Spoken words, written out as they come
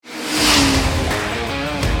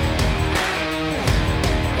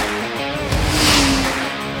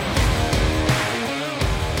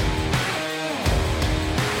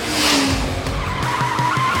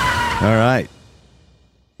All right.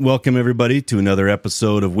 Welcome, everybody, to another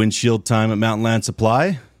episode of Windshield Time at Mountain Land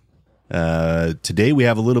Supply. Today, we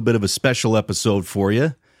have a little bit of a special episode for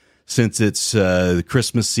you, since it's the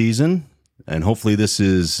Christmas season, and hopefully this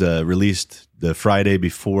is released the Friday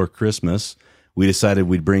before Christmas. We decided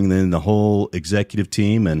we'd bring in the whole executive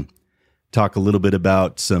team and talk a little bit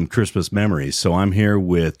about some Christmas memories. So I'm here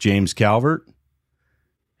with James Calvert.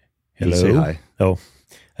 Hello. Say hi. Oh,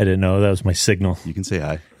 I didn't know. That was my signal. You can say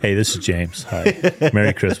hi. Hey, this is James. Hi.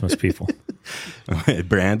 Merry Christmas, people.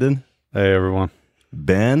 Brandon. Hey, everyone.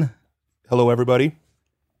 Ben. Hello, everybody.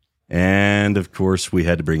 And, of course, we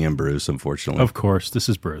had to bring in Bruce, unfortunately. Of course. This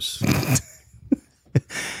is Bruce.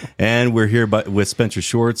 And we're here with Spencer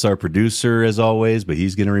Shorts, our producer, as always, but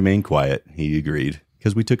he's going to remain quiet. He agreed,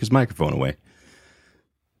 because we took his microphone away.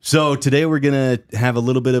 So today we're going to have a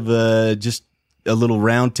little bit of just a little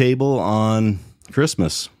round table on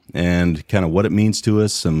Christmas and kind of what it means to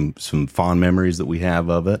us, some fond memories that we have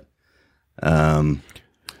of it. I'll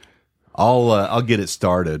get it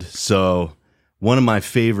started. So one of my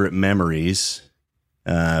favorite memories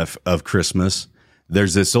of Christmas,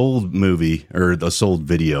 there's this old movie or this old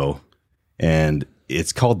video, and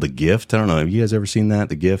it's called The Gift. I don't know. Have you guys ever seen that?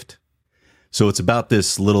 The Gift. So it's about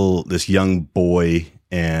this young boy,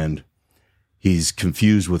 and he's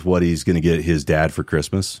confused with what he's going to get his dad for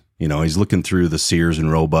Christmas. You know, he's looking through the Sears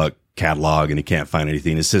and Roebuck catalog and he can't find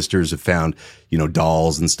anything. His sisters have found,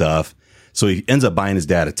 dolls and stuff. So he ends up buying his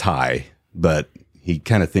dad a tie, but he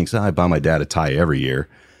kind of thinks, I buy my dad a tie every year.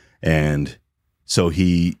 And so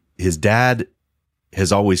his dad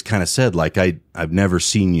has always kind of said, like, I've never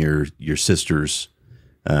seen your sisters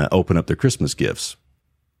open up their Christmas gifts.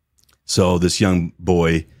 So this young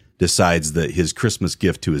boy decides that his Christmas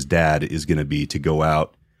gift to his dad is going to be to go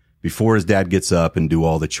out before his dad gets up and do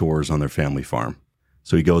all the chores on their family farm.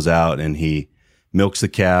 So he goes out and he milks the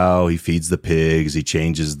cow, he feeds the pigs, he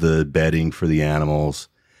changes the bedding for the animals.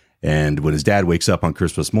 And when his dad wakes up on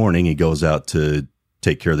Christmas morning, he goes out to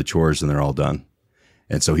take care of the chores and they're all done.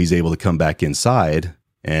 And so he's able to come back inside,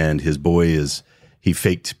 and his boy he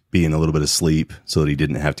faked being a little bit asleep so that he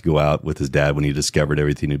didn't have to go out with his dad when he discovered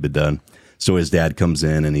everything had been done. So his dad comes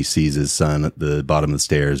in and he sees his son at the bottom of the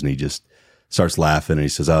stairs and he just starts laughing and he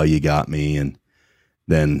says, "Oh, you got me." And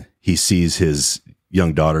then he sees his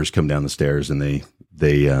young daughters come down the stairs and they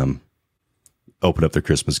open up their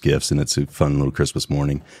Christmas gifts, and it's a fun little Christmas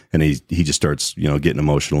morning. And he just starts, getting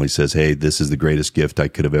emotional. He says, "Hey, this is the greatest gift I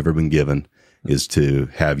could have ever been given, is to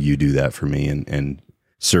have you do that for me and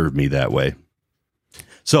serve me that way."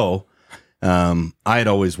 So I had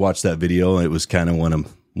always watched that video. It was kind of one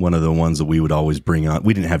of the ones that we would always bring on.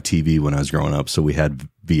 We didn't have TV when I was growing up, so we had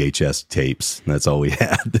VHS tapes. And that's all we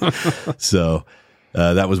had. So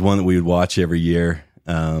that was one that we would watch every year.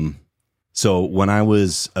 So when I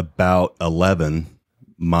was about 11,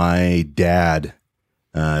 my dad,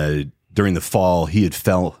 during the fall, he had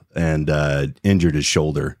fell and injured his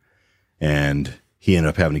shoulder, and he ended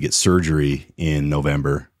up having to get surgery in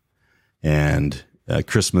November. And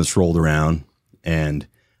Christmas rolled around, and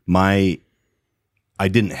I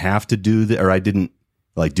didn't have to do that, or I didn't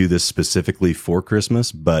do this specifically for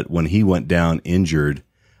Christmas, but when he went down injured,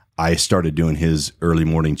 I started doing his early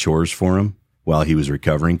morning chores for him while he was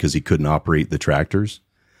recovering because he couldn't operate the tractors.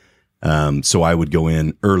 So I would go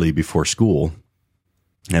in early before school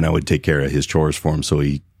and I would take care of his chores for him so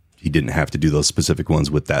he didn't have to do those specific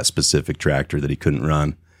ones with that specific tractor that he couldn't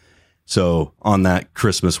run. So on that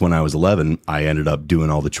Christmas when I was 11, I ended up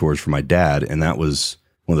doing all the chores for my dad, and that was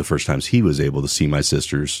one of the first times he was able to see my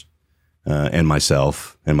sisters and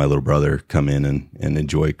myself and my little brother come in and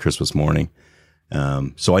enjoy Christmas morning.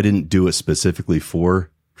 So I didn't do it specifically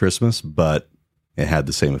for Christmas, but it had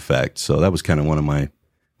the same effect. So that was kind of one of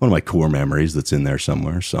my core memories that's in there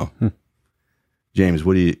somewhere. So, James,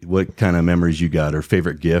 what kind of memories you got, or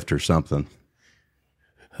favorite gift or something?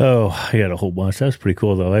 Oh, I got a whole bunch. That was pretty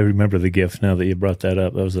cool, though. I remember the gift now that you brought that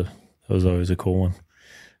up. That was always a cool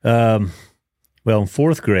one. Well, in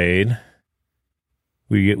fourth grade,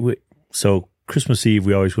 so Christmas Eve,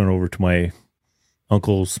 we always went over to my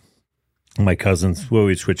uncles, my cousins. We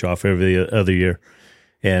would switch off every other year.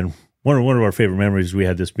 And one of our favorite memories, we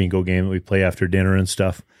had this bingo game that we play after dinner and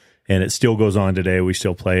stuff. And it still goes on today. We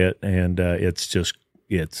still play it. And it's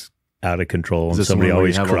out of control. And somebody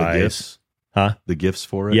always cries. Huh? The gifts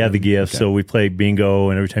for it? Yeah, the gifts. Okay. So we play bingo,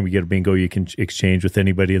 and every time you get a bingo, you can exchange with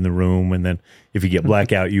anybody in the room. And then if you get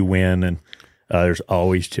blackout, you win. And there's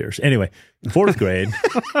always tears. Anyway, fourth grade.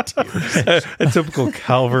 A typical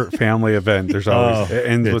Calvert family event. There's always, it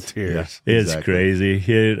ends with tears. Yeah, it's crazy.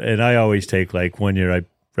 And I always take, like, one year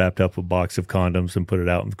wrapped up a box of condoms and put it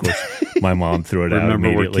out. And of course, my mom threw it out Remember,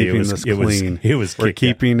 we're immediately. keeping this clean. It was We're kicked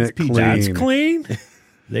keeping out. it clean. That's clean.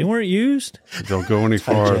 They weren't used. Don't go any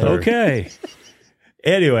farther. Okay.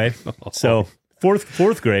 Anyway, so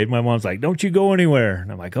fourth grade, my mom's like, "Don't you go anywhere."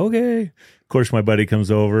 And I'm like, "Okay." Of course, my buddy comes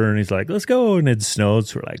over and he's like, "Let's go." And it snowed,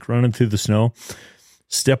 so we're like running through the snow.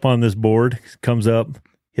 Step on this board, comes up,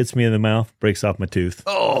 hits me in the mouth, breaks off my tooth.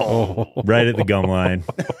 Oh, Right at the gum line.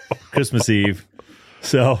 Christmas Eve.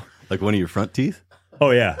 So, Like one of your front teeth? oh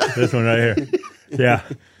yeah, this one right here. Yeah.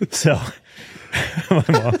 So my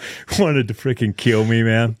mom wanted to freaking kill me,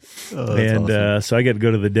 man. And awesome. so I got to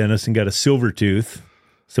go to the dentist and got a silver tooth.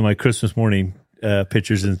 So my Christmas morning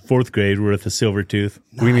pictures in fourth grade were with a silver tooth.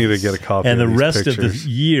 we need to get a copy. And the of these rest pictures. of the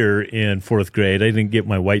year in fourth grade, I didn't get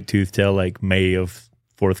my white tooth till like May of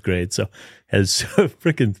fourth grade. So has a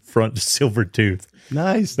freaking front silver tooth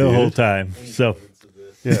Nice, the dude. whole time. So,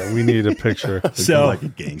 Yeah, we need a picture. so like a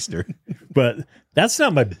gangster. but that's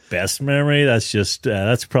not my best memory. That's just,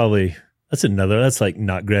 that's like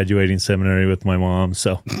not graduating seminary with my mom.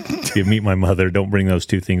 So if you meet my mother, don't bring those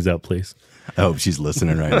two things up, please. I hope she's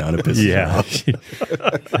listening right now. And it pisses her Yeah.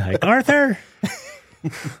 off. Like, Arthur.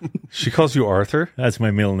 She calls you Arthur? That's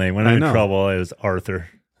my middle name. When I'm I in know. trouble, it was Arthur.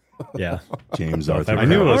 Yeah. James So if Arthur. I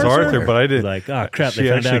knew it was Arthur. Arthur, but I didn't. Like, oh, crap. She They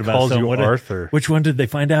found actually out about calls something. you Arthur. Which one did they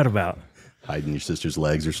find out about? Hiding your sister's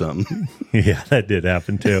legs or something. Yeah, that did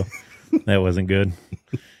happen too. That wasn't good.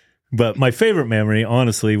 But my favorite memory,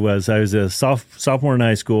 honestly, was I was a sophomore in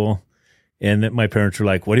high school, and my parents were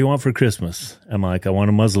like, "What do you want for Christmas?" I'm like, "I want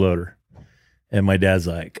a muzzleloader." And my dad's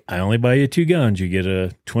like, "I only buy you 2 guns. You get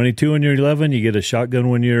a 22 when you're 11. You get a shotgun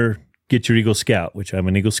when get your Eagle Scout," which I'm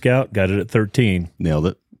an Eagle Scout. Got it at 13. Nailed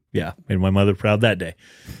it. Yeah, made my mother proud that day.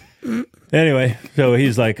 Anyway, so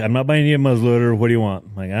he's like, "I'm not buying you a muzzleloader. What do you want?"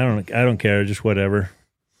 I'm like, I don't care, just whatever.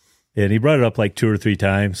 And he brought it up like 2 or 3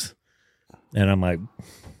 times, and I'm like,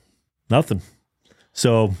 nothing.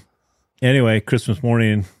 So anyway, Christmas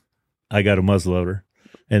morning, I got a muzzleloader,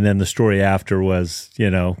 and then the story after was,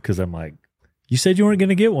 because I'm like, "You said you weren't going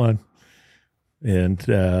to get one," and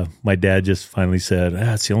my dad just finally said,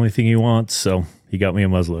 "It's the only thing he wants," so he got me a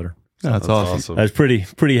muzzleloader. That's awesome. I was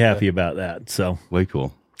pretty happy about that. So Way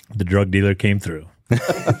cool. the drug dealer came through.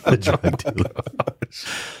 The drug dealer.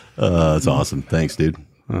 That's awesome. Thanks, dude.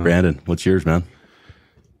 Brandon, what's yours, man?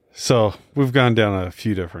 So we've gone down a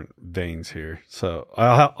few different veins here. So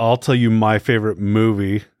I'll tell you my favorite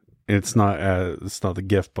movie. It's not the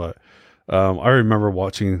gift, but I remember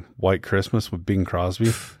watching White Christmas with Bing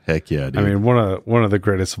Crosby. Heck yeah, dude. I mean, one of the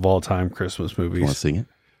greatest of all time Christmas you want to movies. sing it?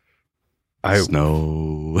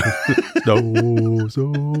 Snow.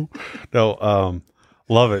 No,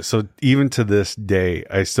 love it. So even to this day,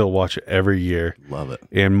 I still watch it every year, Love it.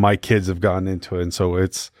 and my kids have gotten into it. And so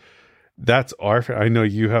that's I know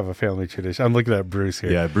you have a family tradition. I'm looking at Bruce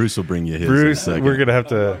here. Yeah, Bruce will bring you his. Bruce, in a second. we're gonna have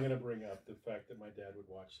to. going to bring up the fact that my dad would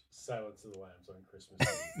watch Silence of the Lambs on Christmas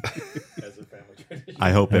Eve as a family tradition.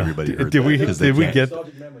 I hope everybody heard Did that, we 'cause they did we can't-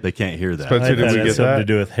 get They can't hear that. Spencer, I did thought we it get had something that? to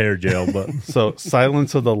do with hair gel, but So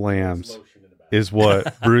Silence of the Lambs is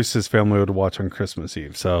what Bruce's family would watch on Christmas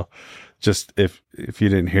Eve. So just if you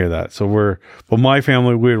didn't hear that. So my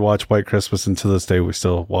family, we would watch White Christmas, and to this day we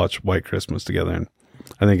still watch White Christmas together. And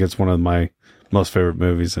I think it's one of my most favorite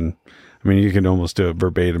movies. And I mean, you can almost do it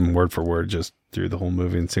verbatim, word for word, just through the whole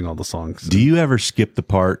movie and sing all the songs. Do you ever skip the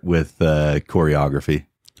part with choreography?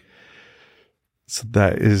 So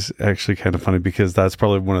that is actually kind of funny because that's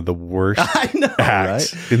probably one of the worst I know,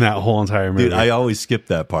 acts right? in that whole entire movie. Dude, I always skip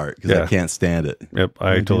that part because Yeah. I can't stand it. Yep,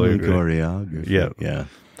 I totally agree. Choreography. Yeah.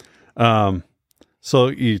 Yeah. So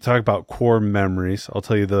you talk about core memories. I'll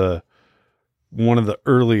tell you one of the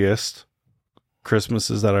earliest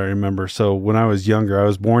Christmases that I remember. So when I was younger, I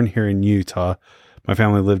was born here in Utah. My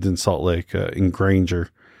family lived in Salt Lake, in Granger,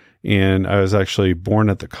 and I was actually born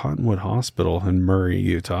at the Cottonwood Hospital in Murray,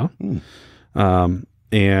 Utah.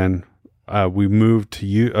 And we moved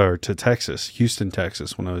to Texas, Houston,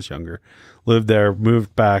 Texas, when I was younger. Lived there,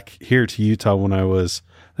 moved back here to Utah when I think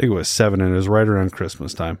it was 7, and it was right around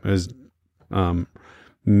Christmas time. It was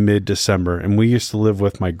mid-December, and we used to live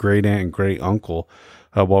with my great aunt and great uncle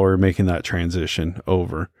while we were making that transition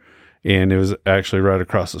over. And it was actually right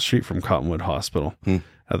across the street from Cottonwood Hospital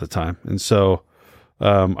at the time. And so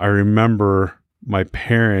I remember my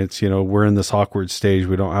parents, we're in this awkward stage.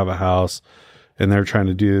 We don't have a house, and they're trying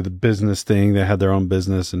to do the business thing. They had their own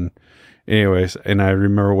business. And anyways, and I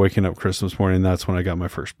remember waking up Christmas morning. That's when I got my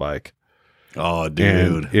first bike. Oh,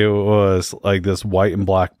 dude. And it was like this white and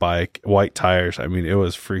black bike, white tires. I mean, it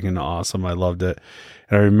was freaking awesome. I loved it.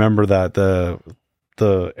 And I remember that the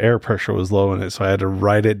the air pressure was low in it, so I had to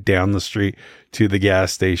ride it down the street to the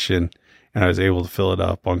gas station, and I was able to fill it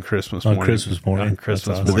up on Christmas morning. On Christmas morning. On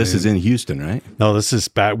Christmas That's But morning. this is in Houston, right? No, this is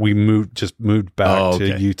back. We moved back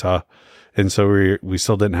okay. to Utah, and so we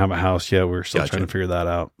still didn't have a house yet. We were still Gotcha. trying to figure that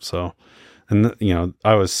out. So, and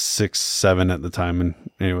I was 6, 7 at the time, and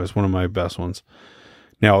anyways, one of my best ones.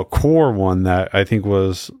 Now, a core one that I think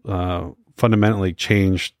was fundamentally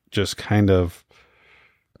changed, just kind of,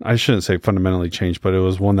 I shouldn't say fundamentally changed, but it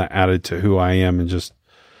was one that added to who I am and just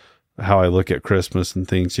how I look at Christmas and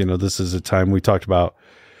things. This is a time we talked about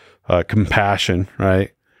compassion,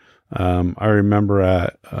 right? I remember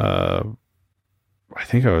I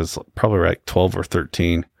think I was probably like 12 or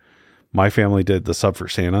 13. My family did the Sub for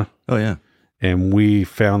Santa. Oh, yeah. And we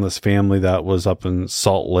found this family that was up in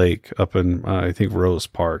Salt Lake, up in, I think, Rose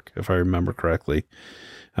Park, if I remember correctly.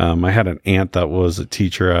 I had an aunt that was a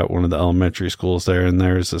teacher at one of the elementary schools there, and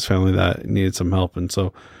there's this family that needed some help. And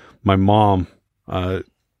so my mom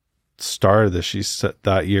started this. She said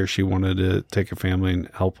that year she wanted to take a family and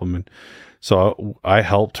help them. And so I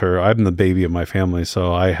helped her. I'm the baby of my family,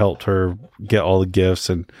 so I helped her get all the gifts.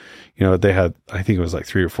 And they had, I think it was like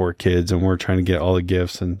 3 or 4 kids, and we're trying to get all the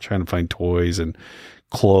gifts and trying to find toys and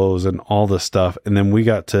clothes and all this stuff. And then we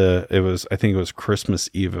got to, I think it was Christmas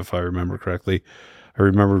Eve, if I remember correctly. I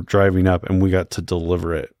remember driving up, and we got to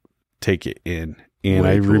deliver it, take it in. And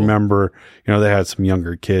Way I cool. remember, they had some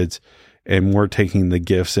younger kids, and we're taking the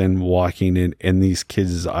gifts in, walking in, and these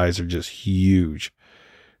kids' eyes are just huge.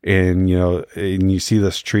 And, and you see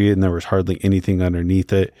this tree, and there was hardly anything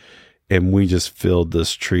underneath it. And we just filled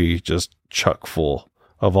this tree just chock full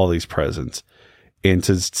of all these presents. And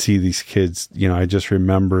to see these kids, I just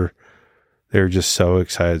remember they were just so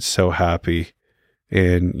excited, so happy.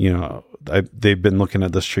 And, they've been looking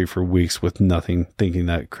at this tree for weeks with nothing, thinking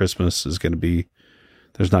that Christmas is going to be,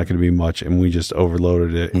 there's not going to be much. And we just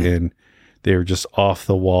overloaded it, and they were just off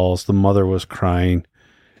the walls. The mother was crying.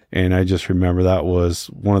 And I just remember that was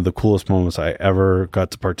one of the coolest moments I ever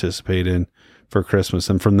got to participate in for Christmas.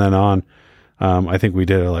 And from then on, I think we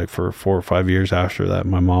did it like for 4 or 5 years after that.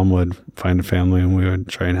 My mom would find a family, and we would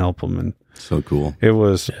try and help them. And So cool.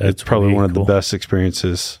 it's probably one of the best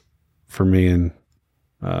experiences for me, and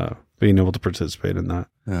being able to participate in that.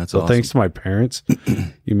 Yeah, that's so awesome. Thanks to my parents.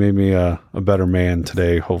 You made me a better man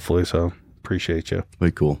today, hopefully. So appreciate you.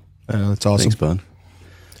 Way cool. That's awesome. Thanks, bud.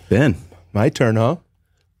 Ben. My turn, huh?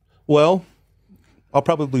 Well, I'll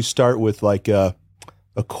probably start with like a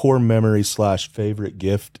core memory / favorite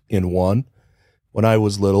gift in one. When I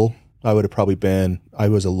was little, I would have probably been, I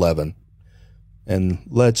was 11. And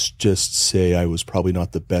let's just say I was probably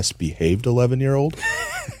not the best behaved 11-year-old.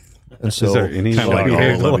 And so, Is there any Kinda like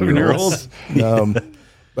all 11-year-olds.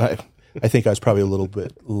 I think I was probably a little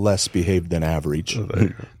bit less behaved than average.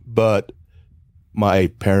 But my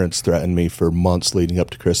parents threatened me for months leading up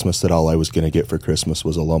to Christmas that all I was going to get for Christmas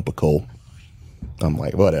was a lump of coal. I'm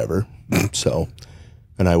like, whatever. So,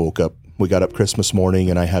 and I woke up, we got up Christmas morning,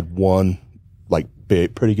 and I had one like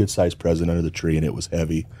big, pretty good sized present under the tree, and it was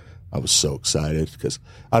heavy. I was so excited because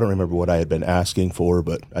I don't remember what I had been asking for,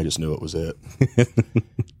 but I just knew it was it.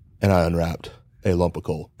 And I unwrapped a lump of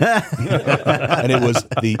coal. And it was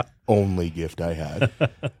the only gift I had.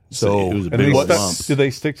 So, It was a big what, lump. Do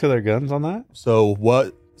they stick to their guns on that? so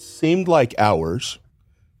what seemed like hours,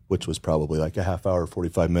 which was probably like a half hour,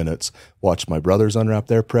 45 minutes, watched my brothers unwrap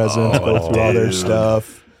their presents, go through all their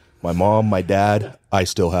stuff. My mom, my dad, I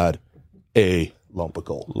still had a lump of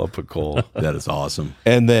coal. Lump of coal. That is awesome.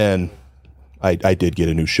 And then I did get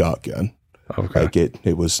a new shotgun. Okay. Like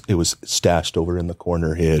it was stashed over in the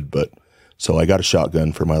corner, hid. But so I got a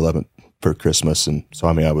shotgun for my 11th for Christmas, and so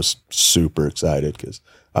I was super excited because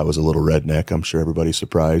I was a little redneck. I'm sure everybody's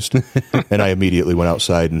surprised. And I immediately went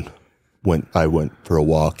outside and went for a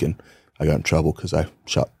walk, and I got in trouble because I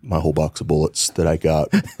shot my whole box of bullets that I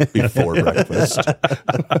got before breakfast.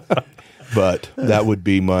 But that would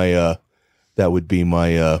be my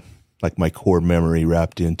like my core memory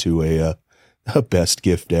wrapped into a best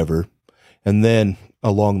gift ever. And then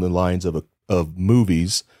along the lines of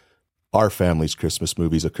movies, our family's Christmas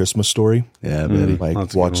movies, A Christmas Story. Yeah, buddy. Like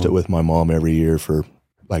That's a good watched it one. with my mom every year for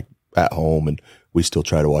like at home, and we still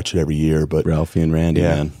try to watch it every year. But Ralphie and Randy,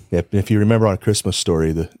 yeah, man. yep. If you remember on A Christmas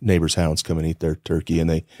Story, the neighbor's hounds come and eat their turkey, and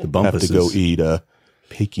they have to Bumpuses. go eat a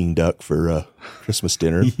Peking duck for Christmas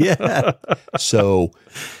dinner. Yeah. So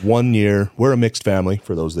one year, we're a mixed family.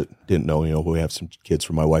 For those that didn't know, we have some kids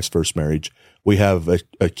from my wife's first marriage. We have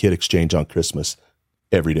a kid exchange on Christmas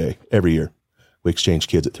every day, every year. We exchange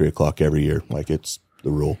kids at 3:00 every year. Like it's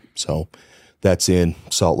the rule. So that's in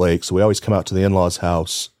Salt Lake. So we always come out to the in-laws'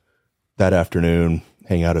 house that afternoon,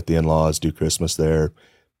 hang out at the in-laws, do Christmas there,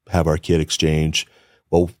 have our kid exchange.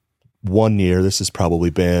 Well, one year, this has probably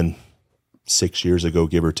been 6 years ago,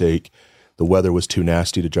 give or take, the weather was too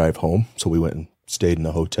nasty to drive home, so we went and stayed in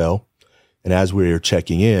a hotel. And as we were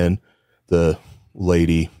checking in, the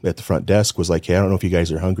lady at the front desk was like, hey, I don't know if you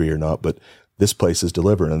guys are hungry or not, but this place is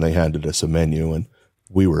delivering. And they handed us a menu, and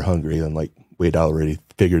we were hungry. And like, we'd already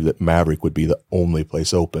figured that Maverick would be the only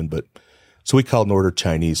place open. But so we called and ordered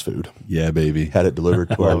Chinese food. Yeah, baby. Had it delivered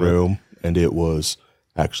to our room. And it was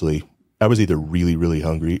actually, I was either really, really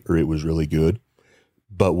hungry or it was really good.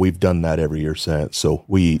 But we've done that every year since. So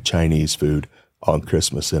we eat Chinese food on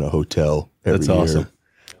Christmas in a hotel every year. That's awesome.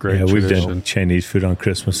 Great. Yeah, we've tradition. done Chinese food on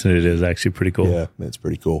Christmas, and it is actually pretty cool. Yeah, it's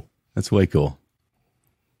pretty cool. That's way cool.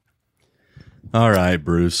 All right,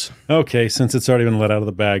 Bruce. Okay, since it's already been let out of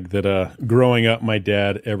the bag that growing up, my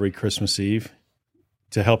dad, every Christmas Eve,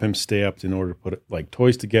 to help him stay up in order to put like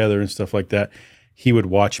toys together and stuff like that, he would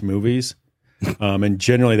watch movies. And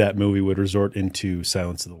generally that movie would resort into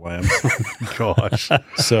Silence of the Lambs. Gosh.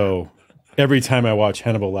 So every time I watch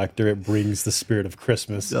Hannibal Lecter, it brings the spirit of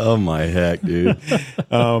Christmas. Oh, my heck, dude.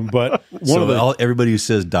 But Everybody who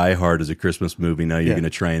says Die Hard is a Christmas movie, now you're going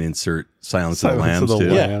to try and insert Silence of the Lambs,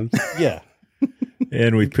 too. yeah.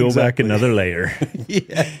 And we peel back another layer.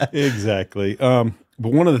 Yeah, exactly.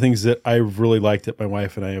 But one of the things that I really liked that my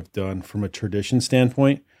wife and I have done from a tradition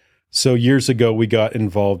standpoint, so years ago we got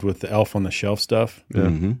involved with the Elf on the Shelf stuff,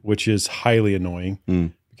 which is highly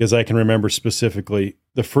annoying because I can remember specifically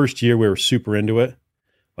the first year we were super into it.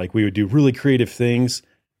 Like we would do really creative things.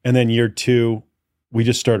 And then year 2, we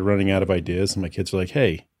just started running out of ideas. And my kids were like,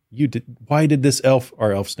 hey, why did this elf,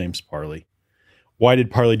 our elf's name's Parley. Why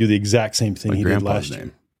did Parley do the exact same thing he did last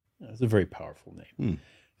year? It's a very powerful name.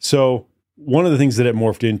 So one of the things that it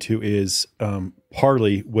morphed into is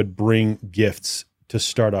Parley would bring gifts to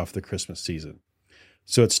start off the Christmas season.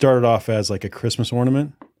 So it started off as like a Christmas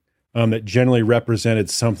ornament that generally represented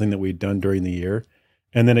something that we'd done during the year.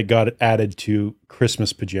 And then it got added to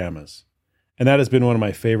Christmas pajamas. And that has been one of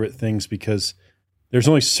my favorite things because there's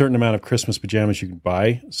only a certain amount of Christmas pajamas you can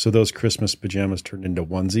buy. So those Christmas pajamas turned into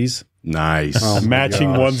onesies. Nice. Matching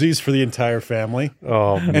onesies for the entire family.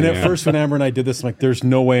 Oh, man. And at first when Amber and I did this, I'm like, there's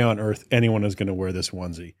no way on earth anyone is going to wear this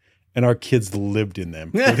onesie. And our kids lived in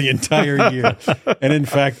them for the entire year. And in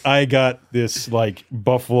fact, I got this like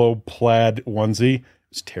buffalo plaid onesie.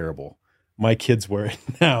 It's terrible. My kids wear it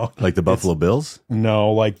now. Like the Buffalo Bills?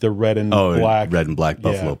 No, like the red and black. Red and black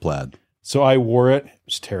Buffalo plaid. So I wore it. It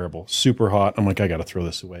was terrible. Super hot. I'm like, I got to throw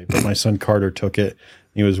this away. But my son Carter took it.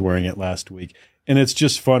 He was wearing it last week. And it's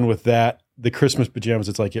just fun with that. The Christmas pajamas,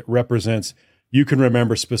 it's like it represents, you can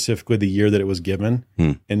remember specifically the year that it was given.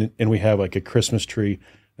 And we have like a Christmas tree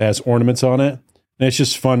that has ornaments on it. And it's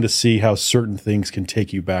just fun to see how certain things can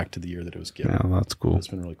take you back to the year that it was given. Yeah, that's cool. It's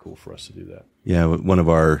been really cool for us to do that. Yeah, one of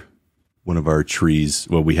our trees,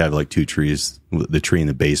 well, we have like 2 trees. The tree in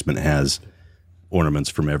the basement has ornaments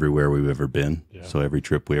from everywhere we've ever been. Yeah. So every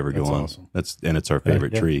trip we ever go on, awesome. And it's our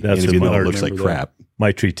favorite tree. That's and if you know what it looks like crap.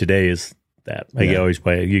 My tree today is that. I always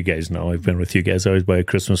buy, you guys know, I've been with you guys, I always buy a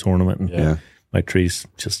Christmas ornament. And my tree's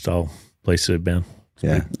just all places I've been.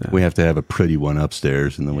 Yeah. We have to have a pretty one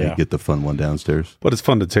upstairs, and then we get the fun one downstairs. But it's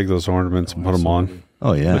fun to take those ornaments and put them on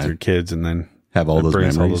Oh, yeah. with your kids, and then Have all those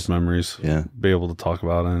brings memories. all those memories. Yeah. Be able to talk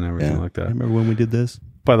about it and everything like that. Remember when we did this?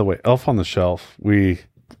 By the way, Elf on the Shelf,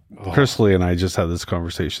 Chris Lee and I just had this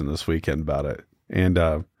conversation this weekend about it. And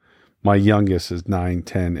my youngest is 9,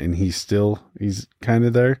 10, and he's kind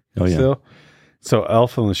of there still. So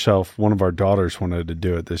Elf on the Shelf, one of our daughters wanted to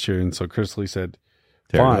do it this year. And so Chris Lee said,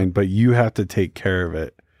 fine, but you have to take care of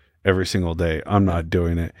it every single day. I'm not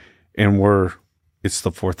doing it. And it's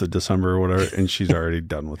the 4th of December or whatever, and she's already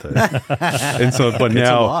done with it. And so, but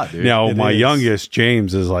now my youngest,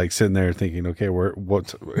 James, is like sitting there thinking, okay,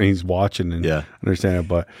 and he's watching and understand it.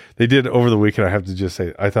 But they did over the weekend. I have to just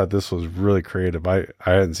say, I thought this was really creative. I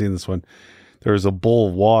hadn't seen this one. There was a bowl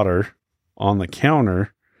of water on the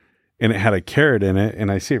counter, and it had a carrot in it.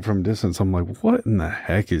 And I see it from a distance. I'm like, what in the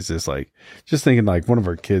heck is this? Like, just thinking like one of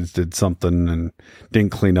our kids did something and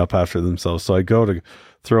didn't clean up after themselves. So I go to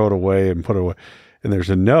throw it away and put it away. And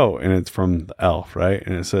there's a note, and it's from the elf, right?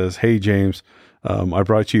 And it says, hey, James, I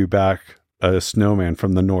brought you back a snowman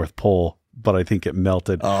from the North Pole, but I think it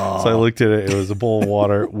melted. Oh. So I looked at it. It was a bowl of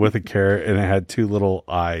water with a carrot, and it had 2 little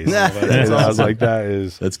eyes. And I was like,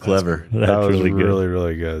 that's clever. That was really,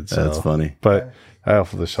 really good. So, that's funny. But I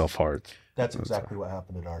Elf of the Shelf hearts. That's exactly what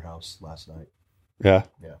happened at our house last night. Yeah?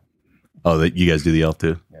 Yeah. Oh, you guys do the elf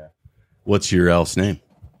too? Yeah. What's your elf's name?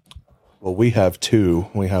 Well, we have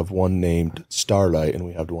 2. We have one named Starlight, and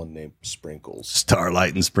we have one named Sprinkles.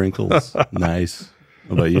 Starlight and Sprinkles. Nice.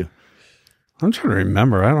 What about you? I'm trying to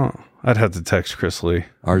remember. I'd have to text Chris Lee.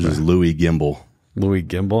 Ours is Louis Gimbal. Louis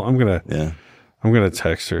Gimbal. I'm gonna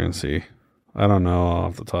text her and see. I don't know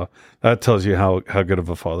off the top. That tells you how good of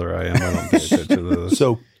a father I am. I don't pay attention to this.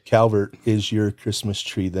 So, Calvert, is your Christmas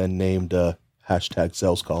tree then named hashtag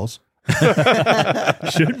sales calls?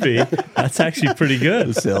 Should be. That's actually pretty good.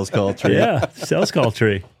 The sales call tree. Yeah, sales call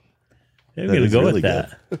tree. Yeah, I'm going to go with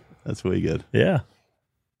that. Good. That's way good. Yeah.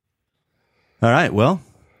 All right. Well,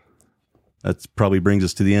 that probably brings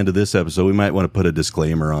us to the end of this episode. We might want to put a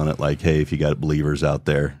disclaimer on it, like, hey, if you got believers out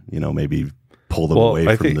there, maybe pull them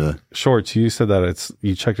away from the Shorts. You said that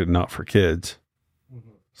you checked it not for kids,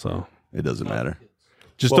 so it doesn't matter.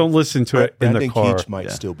 Just don't listen to it in the car. Keach might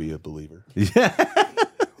still be a believer. Yeah.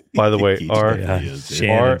 By the way,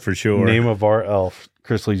 Shannon, for sure. Name of our elf,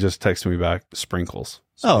 Chris Lee just texted me back. Sprinkles.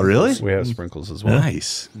 Oh, really? We have sprinkles as well.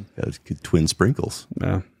 Nice. Got good twin sprinkles.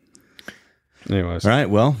 Yeah. Anyways, all right.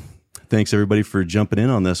 Well, thanks everybody for jumping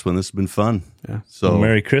in on this one. This has been fun. Yeah. So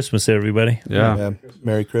Merry Christmas, everybody. Yeah.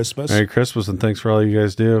 Merry Christmas. Merry Christmas, and thanks for all you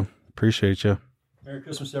guys do. Appreciate you. Merry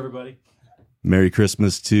Christmas, everybody. Merry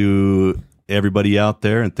Christmas to everybody out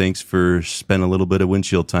there, and thanks for spending a little bit of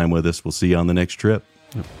windshield time with us. We'll see you on the next trip.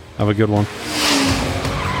 Have a good one.